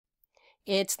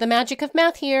It's the magic of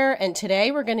math here, and today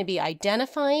we're going to be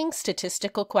identifying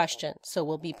statistical questions. So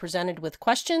we'll be presented with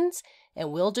questions,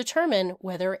 and we'll determine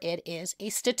whether it is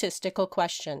a statistical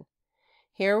question.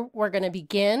 Here we're going to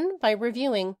begin by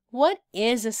reviewing what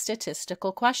is a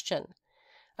statistical question.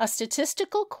 A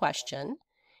statistical question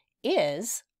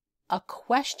is a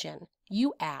question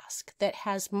you ask that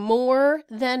has more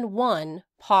than one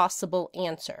possible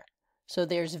answer. So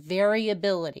there's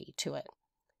variability to it,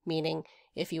 meaning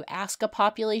if you ask a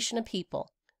population of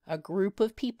people, a group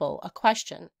of people, a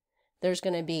question, there's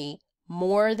going to be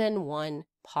more than one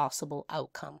possible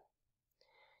outcome.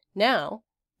 Now,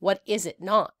 what is it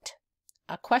not?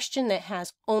 A question that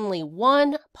has only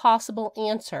one possible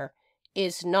answer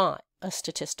is not a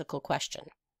statistical question.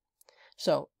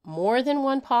 So, more than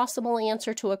one possible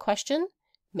answer to a question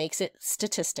makes it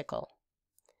statistical.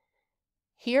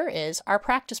 Here is our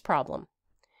practice problem.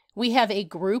 We have a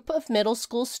group of middle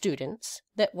school students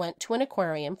that went to an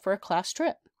aquarium for a class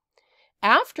trip.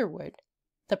 Afterward,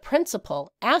 the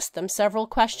principal asked them several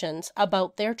questions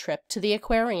about their trip to the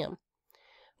aquarium.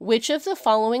 Which of the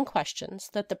following questions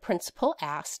that the principal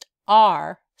asked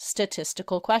are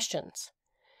statistical questions?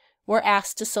 We're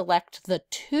asked to select the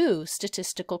 2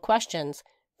 statistical questions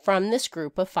from this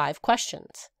group of 5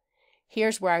 questions.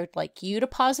 Here's where I would like you to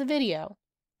pause the video,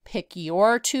 pick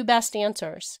your 2 best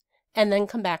answers, and then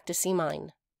come back to see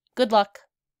mine. Good luck.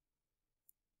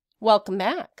 Welcome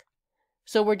back.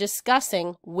 So we're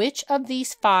discussing which of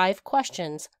these 5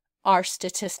 questions are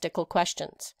statistical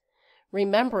questions,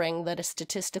 remembering that a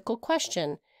statistical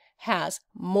question has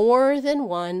more than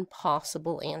one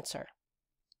possible answer.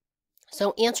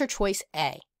 So answer choice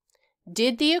A,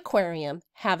 did the aquarium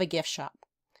have a gift shop?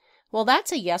 Well,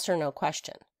 that's a yes or no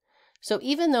question. So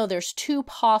even though there's 2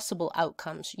 possible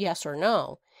outcomes, yes or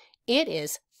no, it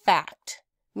is fact,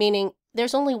 meaning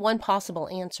there's only one possible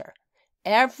answer.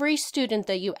 Every student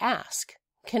that you ask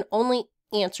can only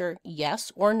answer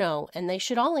yes or no, and they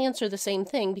should all answer the same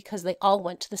thing because they all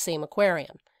went to the same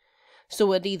aquarium.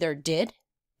 So it either did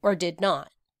or did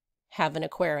not have an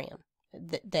aquarium,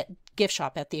 that gift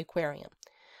shop at the aquarium.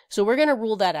 So we're going to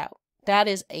rule that out. That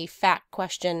is a fact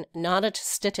question, not a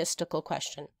statistical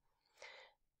question.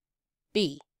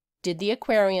 B, did the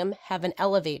aquarium have an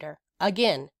elevator?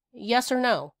 Again, yes or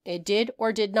no, it did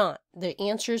or did not. The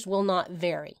answers will not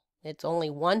vary. It's only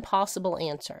one possible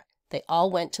answer. They all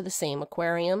went to the same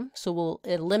aquarium, so we'll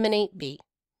eliminate B.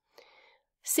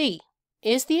 C,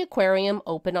 is the aquarium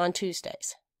open on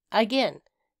Tuesdays? Again,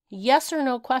 yes or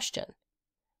no question.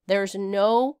 There's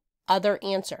no other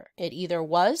answer. It either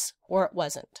was or it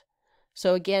wasn't.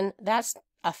 So again, that's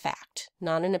a fact,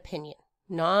 not an opinion,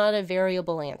 not a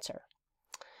variable answer.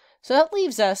 So that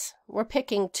leaves us, we're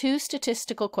picking 2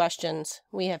 statistical questions.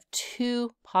 We have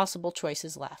 2 possible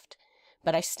choices left.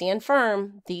 But I stand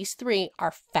firm, these 3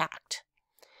 are fact.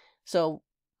 So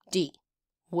D,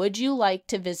 would you like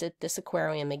to visit this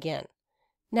aquarium again?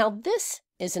 Now this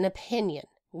is an opinion.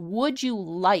 Would you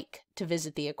like to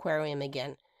visit the aquarium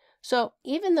again? So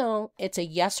even though it's a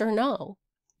yes or no,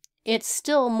 it's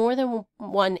still more than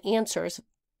one answer is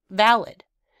valid.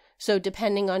 So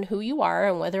depending on who you are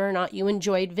and whether or not you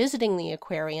enjoyed visiting the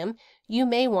aquarium, you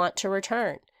may want to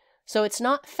return. So it's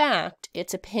not fact,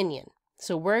 it's opinion.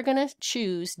 So we're going to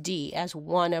choose D as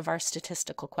one of our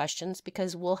statistical questions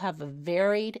because we'll have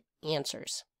varied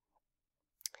answers.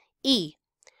 E,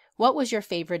 what was your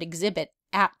favorite exhibit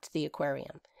at the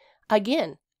aquarium?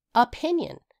 Again,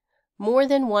 opinion. More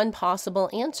than one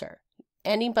possible answer.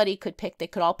 Anybody could pick, they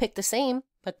could all pick the same,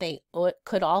 but they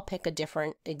could all pick a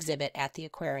different exhibit at the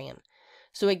aquarium.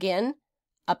 So again,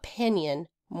 opinion,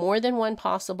 more than one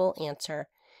possible answer.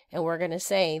 And we're going to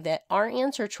say that our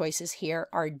answer choices here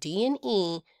are D and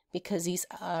E because these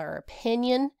are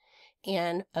opinion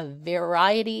and a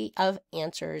variety of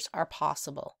answers are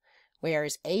possible.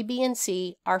 Whereas A, B, and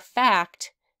C are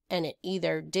fact and it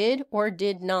either did or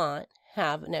did not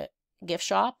have a gift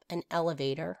shop, an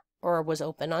elevator, or was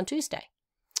open on Tuesday.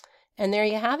 And there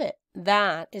you have it.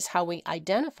 That is how we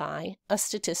identify a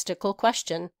statistical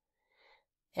question.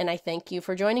 And I thank you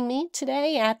for joining me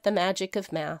today at The Magic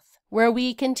of Math, where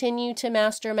we continue to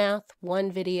master math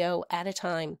one video at a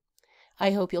time.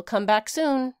 I hope you'll come back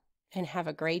soon and have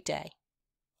a great day.